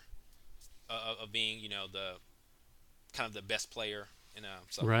pressure of being, the kind of the best player.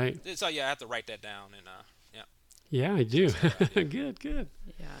 So Right. so yeah, I have to write that down and yeah, Yeah, I so do. that's another idea. Good, good.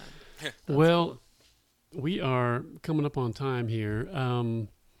 Yeah, that's Well, cool. we are coming up on time here.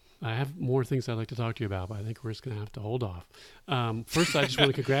 I have more things I'd like to talk to you about, but I think we're just going to have to hold off. First, I just want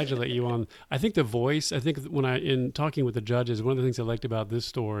to congratulate you on. I think the voice. I think when in talking with the judges, one of the things I liked about this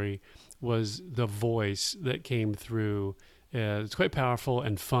story was the voice that came through. It's quite powerful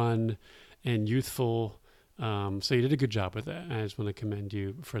and fun and youthful. So you did a good job with that. I just want to commend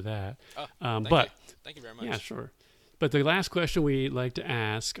you for that. Oh, But thank you very yeah, much. sure. But the last question we like to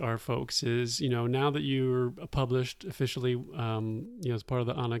ask our folks is, now that you're published officially, as part of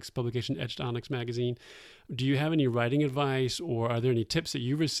the Onyx publication, Etched Onyx magazine, do you have any writing advice, or are there any tips that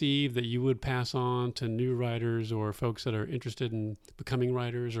you received that you would pass on to new writers or folks that are interested in becoming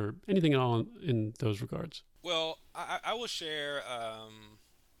writers, or anything at all in those regards? Well, I will share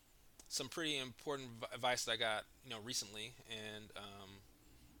some pretty important advice that I got, recently, and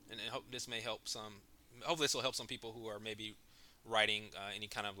I hope this may help some. Hopefully, this will help some people who are maybe writing any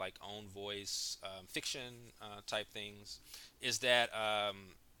kind of like own voice fiction type things. Is that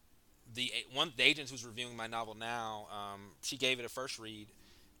the agent who's reviewing my novel now? She gave it a first read,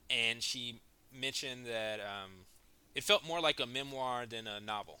 and she mentioned that it felt more like a memoir than a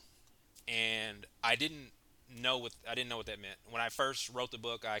novel, and I didn't know what that meant. When I first wrote the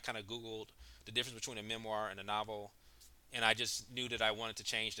book, I kind of Googled the difference between a memoir and a novel, and I just knew that I wanted to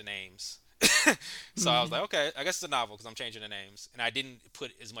change the names. So I was like, okay, I guess it's a novel because I'm changing the names, and I didn't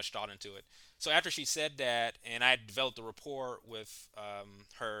put as much thought into it. So after she said that, and I had developed a rapport with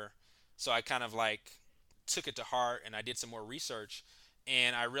her, so I kind of like took it to heart, and I did some more research,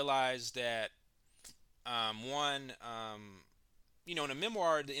 and I realized that one, in a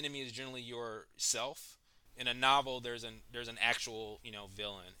memoir, the enemy is generally yourself. In a novel, there's an actual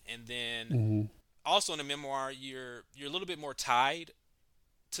villain, and then Mm-hmm. also in a memoir, you're a little bit more tied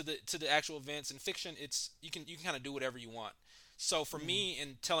to the actual events. In fiction, it's you can kind of do whatever you want. So for Yeah. me,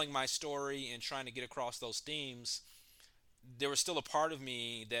 in telling my story and trying to get across those themes, there was still a part of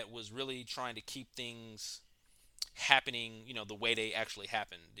me that was really trying to keep things happening, the way they actually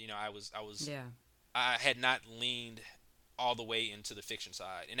happened. Yeah. I had not leaned all the way into the fiction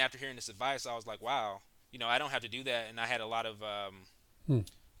side. And after hearing this advice, I was like, wow, I don't have to do that. And I had a lot of Hmm.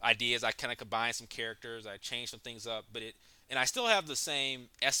 ideas. I kind of combined some characters. I changed some things up, and I still have the same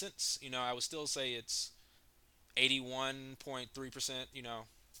essence. I would still say it's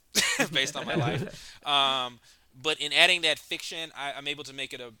 81.3%, based on my life. But in adding that fiction, I'm able to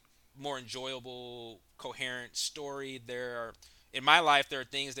make it a more enjoyable, coherent story. In my life, there are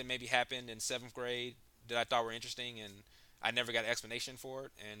things that maybe happened in seventh grade that I thought were interesting, and I never got an explanation for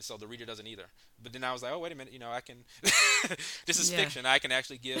it, and so the reader doesn't either. But then I was like, oh, wait a minute, I can. This is Yeah. fiction. I can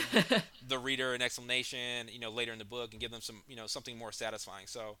actually give the reader an explanation, later in the book, and give them some, something more satisfying.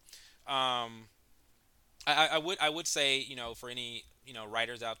 So, um, I would say, for any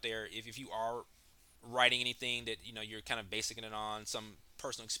writers out there, if you are writing anything that you're kind of basing it on some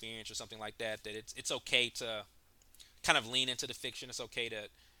personal experience or something like that, that it's okay to kind of lean into the fiction. It's okay to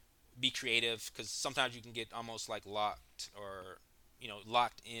be creative because sometimes you can get almost like locked or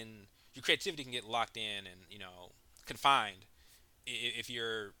locked in. Your creativity can get locked in and confined if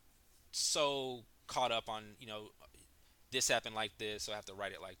you're so caught up on this happened like this, so I have to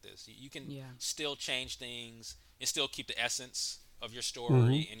write it like this. You can Yeah. still change things and still keep the essence of your Mm-hmm.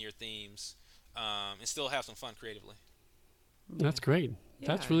 story and your themes, and still have some fun creatively. Yeah. That's great.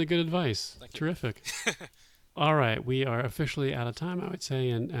 That's Yeah. really good advice. Thank you. Terrific. All right, we are officially out of time, I would say.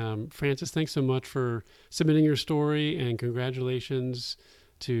 And Francis, thanks so much for submitting your story, and congratulations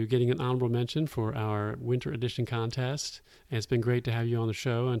to getting an honorable mention for our winter edition contest. And it's been great to have you on the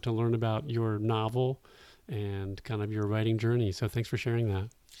show and to learn about your novel and kind of your writing journey. So thanks for sharing that.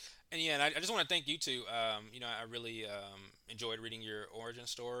 And yeah, and I just want to thank you too. I really enjoyed reading your origin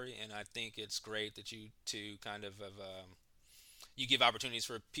story, and I think it's great that you two kind of have, you give opportunities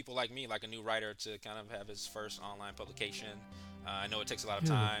for people like me, like a new writer, to kind of have his first online publication. I know it takes a lot of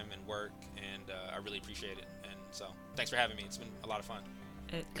Yeah. time and work, and I really appreciate it. And so, thanks for having me. It's been a lot of fun.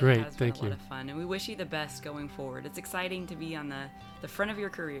 It Great, has thank been a you. lot of fun, and we wish you the best going forward. It's exciting to be on the front of your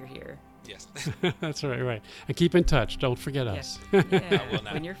career here. Yes. That's right. And keep in touch. Don't forget Yeah. us. Yeah, I will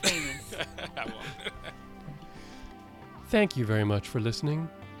not. when you're famous. I won't. Thank you very much for listening.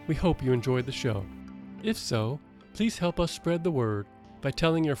 We hope you enjoyed the show. If so, please help us spread the word by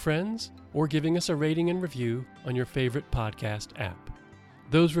telling your friends or giving us a rating and review on your favorite podcast app.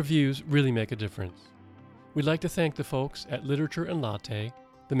 Those reviews really make a difference. We'd like to thank the folks at Literature and Latte,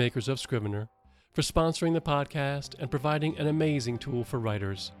 the makers of Scrivener, for sponsoring the podcast and providing an amazing tool for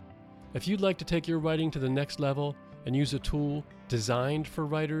writers. If you'd like to take your writing to the next level and use a tool designed for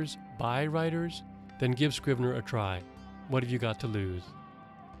writers by writers, then give Scrivener a try. What have you got to lose?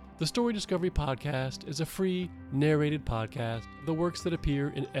 The Story Discovery Podcast is a free, narrated podcast of the works that appear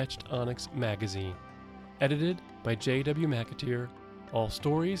in Etched Onyx magazine. Edited by J.W. McAteer, all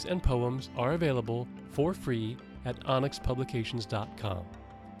stories and poems are available for free at onyxpublications.com.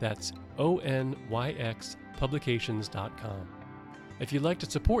 That's ONYX publications.com. If you'd like to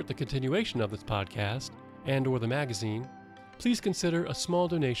support the continuation of this podcast and or the magazine, please consider a small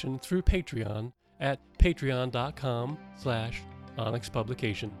donation through Patreon at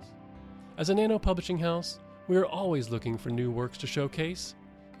patreon.com/onyxpublications. As a nano publishing house, we are always looking for new works to showcase.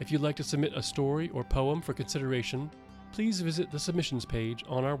 If you'd like to submit a story or poem for consideration, please visit the submissions page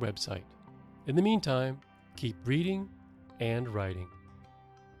on our website. In the meantime, keep reading and writing.